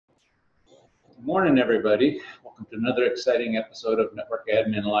Good morning, everybody. Welcome to another exciting episode of Network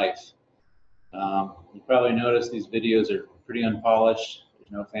Admin Life. You probably noticed these videos are pretty unpolished. There's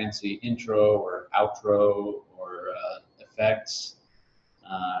no fancy intro or outro or effects,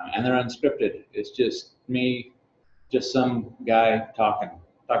 and they're unscripted. It's just me, just some guy talking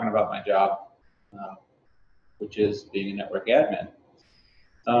about my job, which is being a network admin.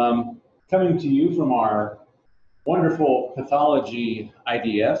 Coming to you from our wonderful pathology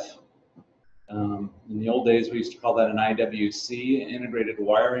IDF. In the old days, we used to call that an IWC, Integrated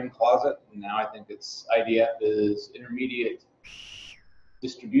Wiring Closet. And now I think it's IDF is Intermediate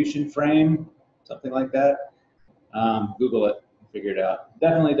Distribution Frame, something like that. Google it and figure it out.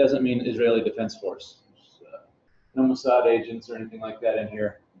 Definitely doesn't mean Israeli Defense Force. There's no Mossad agents or anything like that in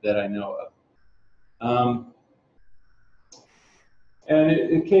here that I know of. And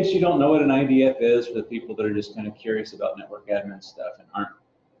in case you don't know what an IDF is, for the people that are just kind of curious about network admin stuff and aren't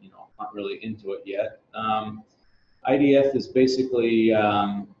really into it yet. IDF is basically,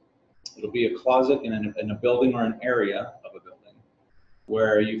 it'll be a closet in a building or an area of a building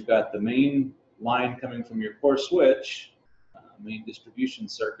where you've got the main line coming from your core switch, main distribution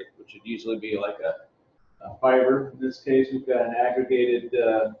circuit, which would usually be like a fiber. In this case, we've got an aggregated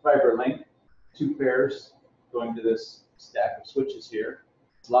fiber link, 2 pairs going to this stack of switches here.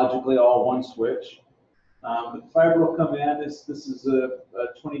 It's logically all one switch. The fiber will come in. This is a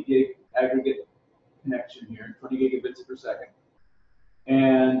 20 gig aggregate connection here, 20 gigabits per second.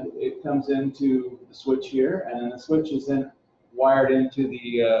 And it comes into the switch here, and then the switch is then wired into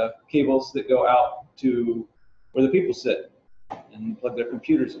the cables that go out to where the people sit and plug their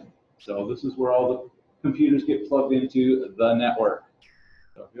computers in. So this is where all the computers get plugged into the network.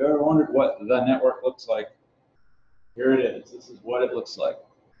 So if you ever wondered what the network looks like, here it is. This is what it looks like.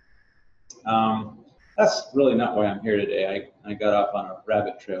 That's really not why I'm here today. I got off on a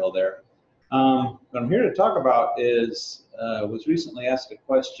rabbit trail there. What I'm here to talk about is, was recently asked a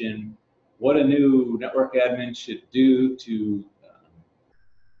question, what a new network admin should do to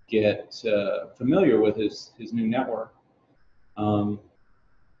get familiar with his new network. And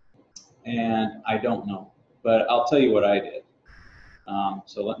I don't know, but I'll tell you what I did.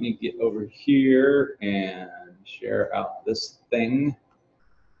 So let me get over here and share out this thing.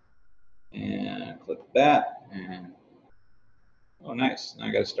 And click that, and oh, nice. Now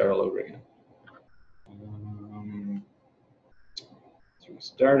I got to start all over again. Let's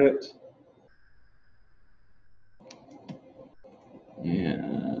restart it.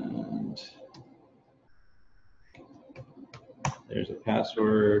 And there's a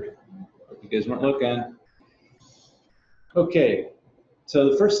password. If you guys weren't looking. Okay, so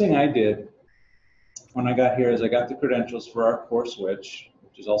the first thing I did when I got here is I got the credentials for our core switch,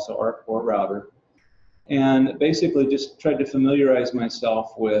 which is also our core router, and basically just tried to familiarize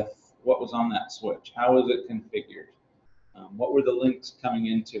myself with what was on that switch. How was it configured? What were the links coming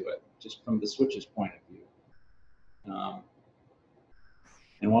into it, just from the switch's point of view?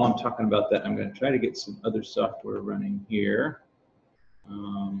 And while I'm talking about that, I'm going to try to get some other software running here.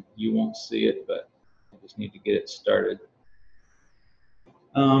 You won't see it, but I just need to get it started.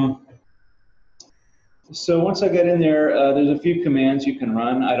 So once I get in there, there's a few commands you can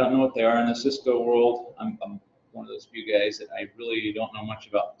run. I don't know what they are in the Cisco world. I'm one of those few guys that I really don't know much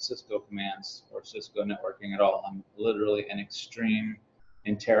about Cisco commands or Cisco networking at all. I'm literally an extreme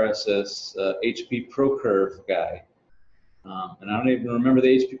Interasys HP ProCurve guy. And I don't even remember the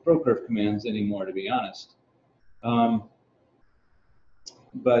HP ProCurve commands anymore, to be honest.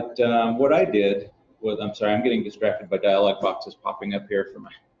 But what I did was, I'm sorry, I'm getting distracted by dialog boxes popping up here for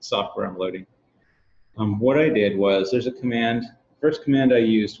my software I'm loading. What I did was, there's a command, the first command I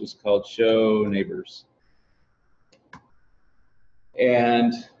used was called show neighbors.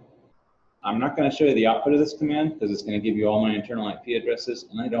 And I'm not going to show you the output of this command because it's going to give you all my internal IP addresses,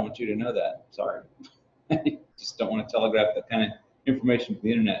 and I don't want you to know that. Sorry. I just don't want to telegraph that kind of information to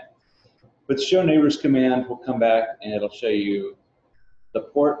the internet. But the show neighbors command will come back and it'll show you the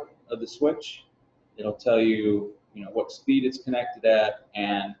port of the switch. It'll tell you, what speed it's connected at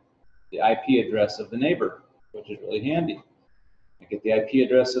and the IP address of the neighbor, which is really handy. I get the IP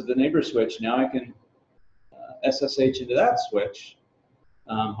address of the neighbor switch. Now I can SSH into that switch.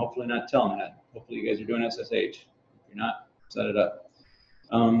 Hopefully not telnet. Hopefully you guys are doing SSH. If you're not, set it up.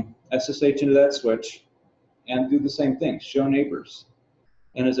 SSH into that switch and do the same thing, show neighbors.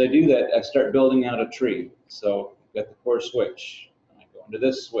 And as I do that, I start building out a tree. So I've got the core switch. I go into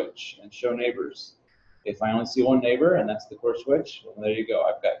this switch and show neighbors. If I only see one neighbor and that's the core switch, well, there you go.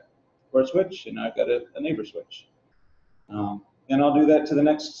 I've got core switch, and now I've got a neighbor switch. And I'll do that to the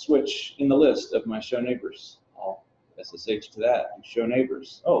next switch in the list of my show neighbors. I'll SSH to that, show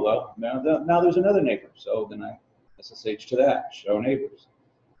neighbors. Oh, well, now there's another neighbor. So then I SSH to that, show neighbors.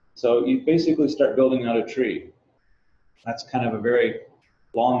 So you basically start building out a tree. That's kind of a very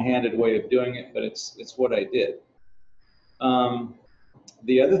long-handed way of doing it, but it's what I did.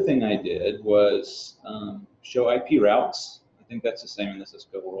 The other thing I did was show IP routes. I think that's the same in the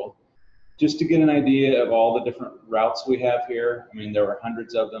Cisco world. Just to get an idea of all the different routes we have here. I mean, there were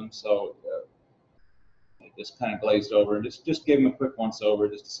hundreds of them, so I just kind of glazed over and just gave them a quick once over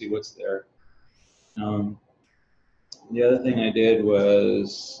just to see what's there. The other thing I did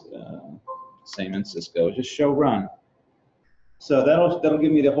was same in Cisco, just show run. So that'll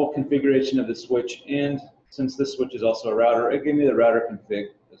give me the whole configuration of the switch, and since this switch is also a router, it gave me the router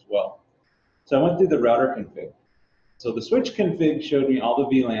config as well. So I went through the router config. So the switch config showed me all the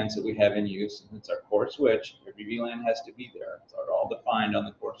VLANs that we have in use. It's our core switch. Every VLAN has to be there. It's all defined on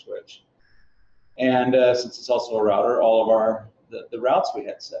the core switch. And since it's also a router, all of the routes we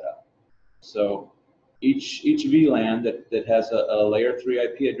had set up. So each VLAN that has a layer 3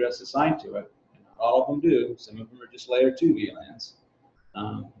 IP address assigned to it, and not all of them do. Some of them are just layer 2 VLANs.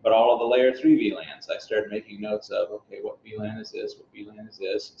 But all of the layer 3 VLANs, I started making notes of, okay, what VLAN is this, what VLAN is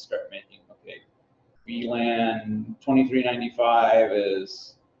this, and start making, okay, VLAN 2395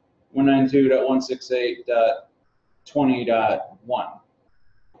 is 192.168.20.1.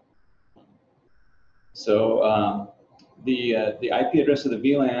 So the IP address of the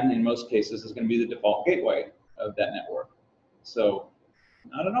VLAN in most cases is going to be the default gateway of that network. So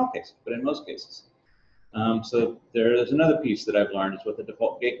not in all cases, but in most cases. So there's another piece that I've learned is what the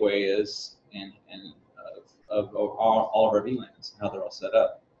default gateway is of all of our VLANs, how they're all set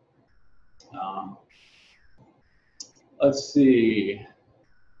up. Let's see.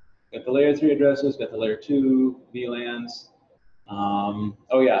 Got the layer 3 addresses, got the layer 2 VLANs.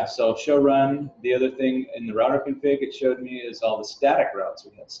 Oh yeah, so show run, the other thing in the router config it showed me is all the static routes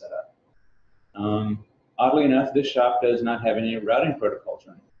we had set up. Oddly enough, this shop does not have any routing protocols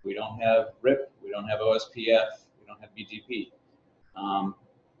running. We don't have RIP, we don't have OSPF, we don't have BGP.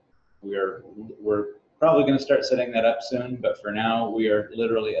 We're probably going to start setting that up soon, but for now we are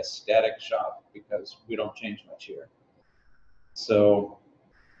literally a static shop because we don't change much here. So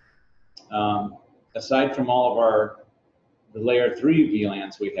aside from all of the layer 3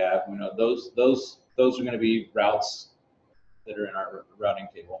 VLANs we have, you know, those are going to be routes that are in our routing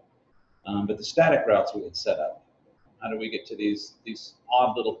table. But the static routes we had set up. How do we get to these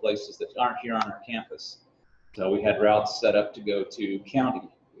odd little places that aren't here on our campus? So we had routes set up to go to county.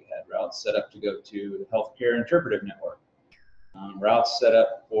 We had routes set up to go to the healthcare interpretive network. Routes set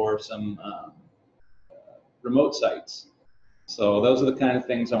up for some remote sites. So those are the kind of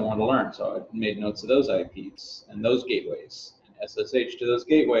things I want to learn. So I made notes of those IPs and those gateways and SSH to those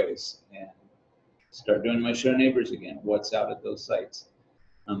gateways and start doing my show neighbors again. What's out at those sites?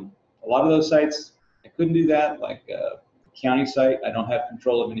 A lot of those sites, I couldn't do that. Like county site, I don't have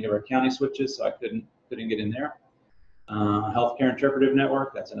control of any of our county switches, so I couldn't get in there. Healthcare interpretive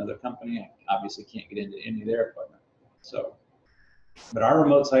network, that's another company. I obviously can't get into any of their equipment. So, but our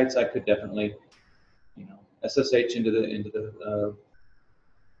remote sites, I could definitely, you know, SSH into the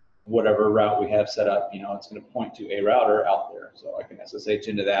whatever route we have set up. You know, it's going to point to a router out there, so I can SSH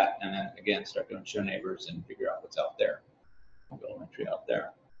into that, and then again start doing show neighbors and figure out what's out there. Build an entry out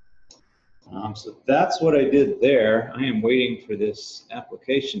there. So that's what I did there. I am waiting for this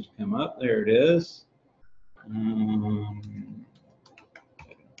application to come up. There it is.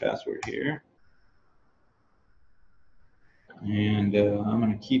 Password here. And I'm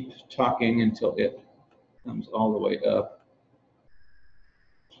going to keep talking until it comes all the way up,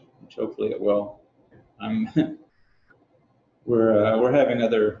 which hopefully it will. We're having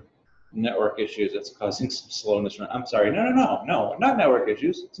other network issues that's causing some slowness. I'm sorry, no, not network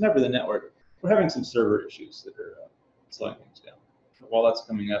issues. It's never the network. We're having some server issues that are slowing things down. While that's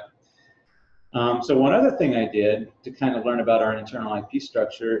coming up. So one other thing I did to kind of learn about our internal IP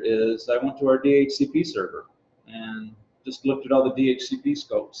structure is I went to our DHCP server and just looked at all the DHCP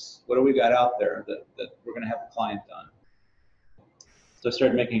scopes. What do we got out there that we're going to have a client on? So I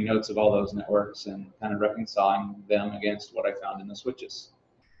started making notes of all those networks and kind of reconciling them against what I found in the switches.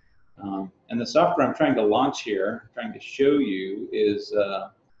 And the software I'm trying to launch here, trying to show you, is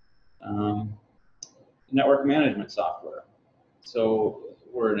network management software. So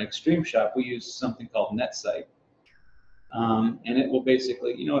we're an Extreme shop. We use something called NetSite. And it will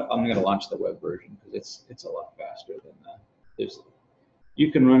basically, you know what, I'm going to launch the web version because it's a lot faster than that.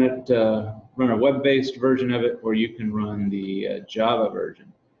 You can run it, run a web-based version of it, or you can run the Java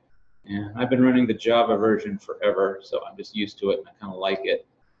version. And I've been running the Java version forever, so I'm just used to it and I kind of like it.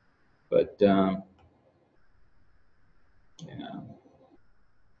 But Yeah.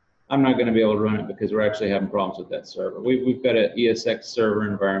 I'm not going to be able to run it because we're actually having problems with that server. We've got an ESX server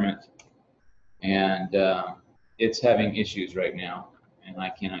environment, and it's having issues right now, and I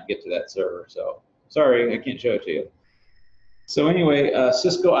cannot get to that server. So sorry, I can't show it to you. So anyway,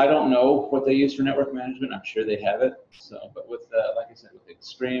 Cisco, I don't know what they use for network management. I'm sure they have it. So, but with, like I said, with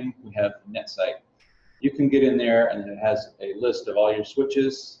Extreme, we have NetSite. You can get in there, and it has a list of all your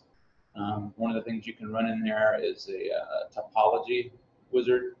switches. One of the things you can run in there is a topology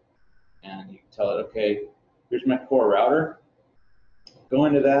wizard, and you can tell it, okay, here's my core router. Go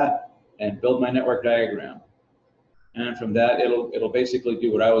into that and build my network diagram. And from that, it'll basically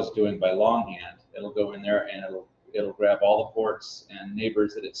do what I was doing by longhand. It'll go in there and it'll grab all the ports and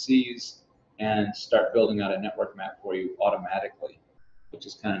neighbors that it sees and start building out a network map for you automatically, which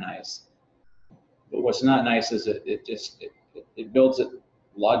is kind of nice. But what's not nice is it builds it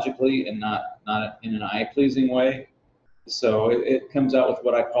logically and not in an eye-pleasing way. So it comes out with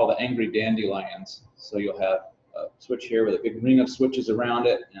what I call the angry dandelions. So you'll have a switch here with a big ring of switches around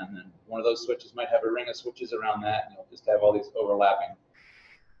it, and then one of those switches might have a ring of switches around that, and you'll just have all these overlapping,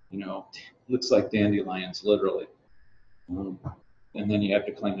 looks like dandelions, literally. And then you have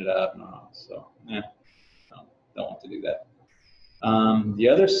to clean it up and all. So, don't want to do that. The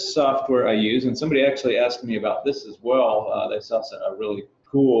other software I use, and somebody actually asked me about this as well. They saw a really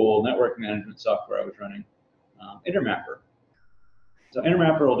cool network management software I was running, Intermapper. So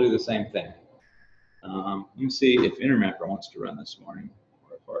Intermapper will do the same thing. Let me see if Intermapper wants to run this morning,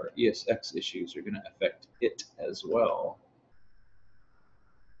 or if our ESX issues are going to affect it as well.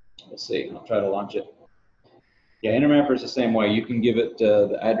 Let's see. I'll try to launch it. Yeah, Intermapper is the same way. You can give it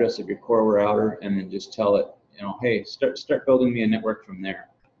the address of your core router, and then just tell it, hey, start building me a network from there.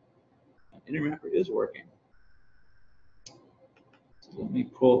 Intermapper is working. So let me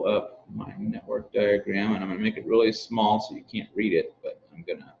pull up my network diagram, and I'm going to make it really small so you can't read it, but I'm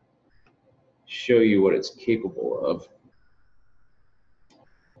going to show you what it's capable of.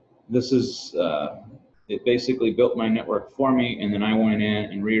 This is, it basically built my network for me, and then I went in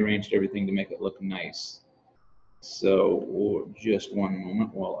and rearranged everything to make it look nice. So just one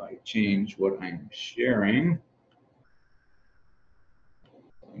moment while I change what I'm sharing.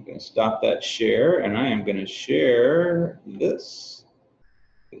 I'm going to stop that share, and I am going to share this.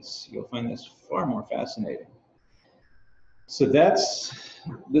 You'll find this far more fascinating. So this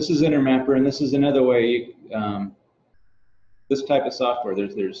is Intermapper, and this is another way. This type of software,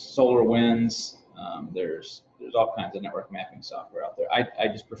 there's SolarWinds, there's all kinds of network mapping software out there. I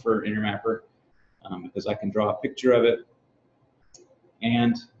just prefer Intermapper because I can draw a picture of it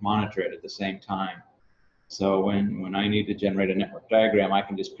and monitor it at the same time. So when I need to generate a network diagram, I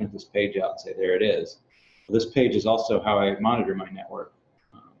can just print this page out and say, there it is. This page is also how I monitor my network.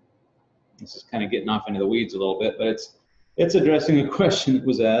 This is kind of getting off into the weeds a little bit, but it's addressing a question that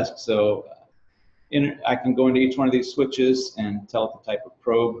was asked. So I can go into each one of these switches and tell it the type of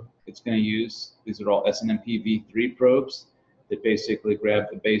probe it's going to use. These are all SNMP v3 probes that basically grab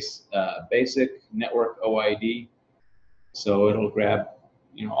the basic network OID. So it'll grab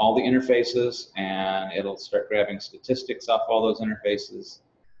all the interfaces, and it'll start grabbing statistics off all those interfaces,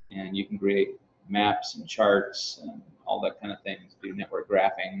 and you can create maps and charts and all that kind of things, do network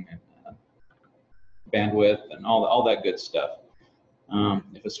graphing and bandwidth and all that good stuff.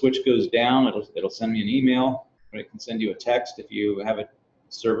 If a switch goes down, it'll send me an email, or it can send you a text if you have a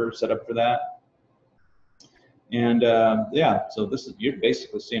server set up for that. And yeah, so you're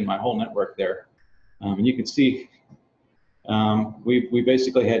basically seeing my whole network there. And you can see we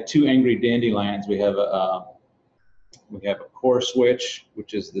basically had two angry dandelions. We have a core switch,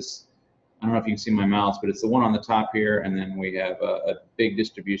 which is this. I don't know if you can see my mouse, but it's the one on the top here, and then we have a big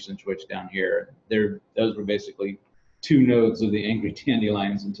distribution switch down here. Those were basically two nodes of the angry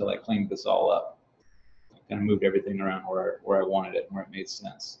dandelions until I cleaned this all up. I kind of moved everything around where I wanted it and where it made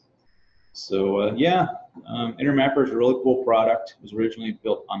sense. So yeah, Intermapper is a really cool product. It was originally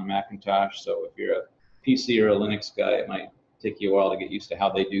built on Macintosh, so if you're a PC or a Linux guy, it might take you a while to get used to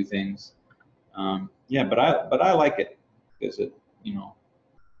how they do things. Yeah, but I like it because it,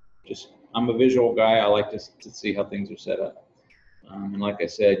 just I'm a visual guy. I like to see how things are set up. And like I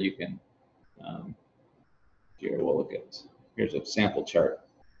said, you can. Here we'll look at. Here's a sample chart.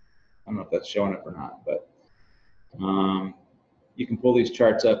 I don't know if that's showing up or not, but you can pull these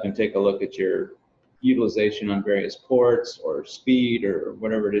charts up and take a look at your utilization on various ports or speed or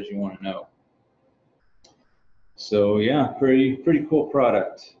whatever it is you want to know. So yeah, pretty cool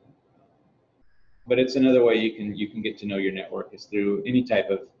product. But it's another way you can get to know your network is through any type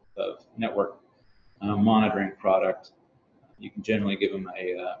of network monitoring product. You can generally give them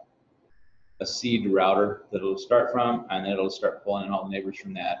a seed router that it'll start from, and it'll start pulling in all the neighbors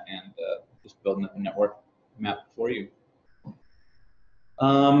from that and just building up a network map for you.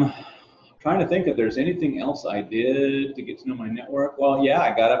 Trying to think if there's anything else I did to get to know my network. Well, yeah,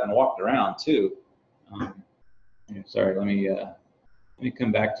 I got up and walked around too. Sorry, let me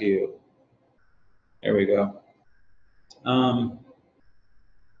come back to you. There we go.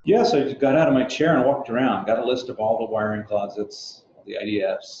 Yeah, so I just got out of my chair and walked around. Got a list of all the wiring closets, the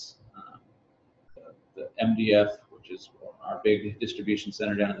IDFs, the MDF, which is our big distribution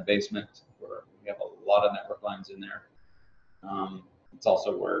center down in the basement, where we have a lot of network lines in there. It's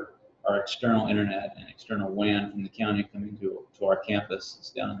also where our external internet and external WAN from the county coming to our campus.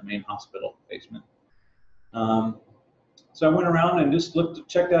 It's down in the main hospital basement. So I went around and just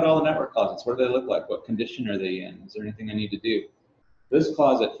checked out all the network closets. What do they look like? What condition are they in? Is there anything I need to do? This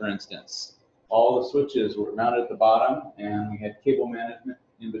closet, for instance, all the switches were mounted at the bottom, and we had cable management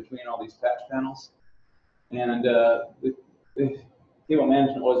in between all these patch panels. And the cable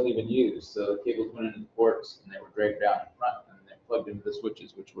management wasn't even used, so the cables went into the ports, and they were dragged down in front, and they plugged into the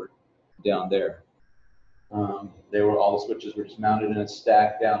switches, which were down there. All the switches were just mounted in a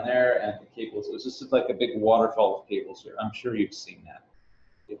stack down there, and the cables, it was just like a big waterfall of cables here. I'm sure you've seen that.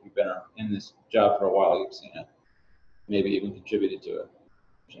 If you've been in this job for a while, you've seen it. Maybe even contributed to it.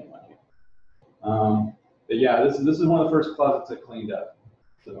 Shame on you. But yeah, this is one of the first closets I cleaned up.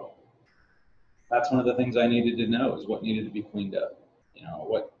 So that's one of the things I needed to know, is what needed to be cleaned up. You know,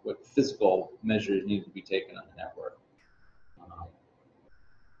 what physical measures needed to be taken on the network.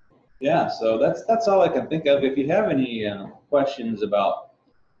 Yeah, so that's all I can think of. If you have any questions about,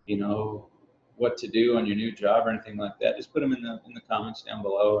 you know, what to do on your new job or anything like that, just put them in the comments down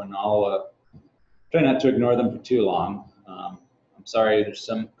below, and I'll try not to ignore them for too long. I'm sorry, there's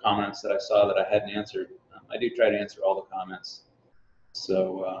some comments that I saw that I hadn't answered. I do try to answer all the comments.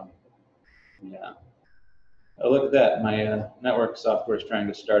 So yeah. Oh, look at that, my network software is trying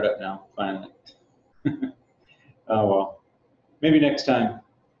to start up now, finally. Oh well, maybe next time.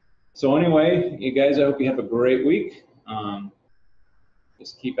 So anyway, you guys, I hope you have a great week.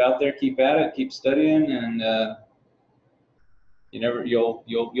 Just keep out there, keep at it, keep studying, and you'll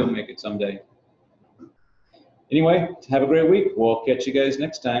make it someday. Anyway, have a great week. We'll catch you guys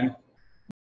next time.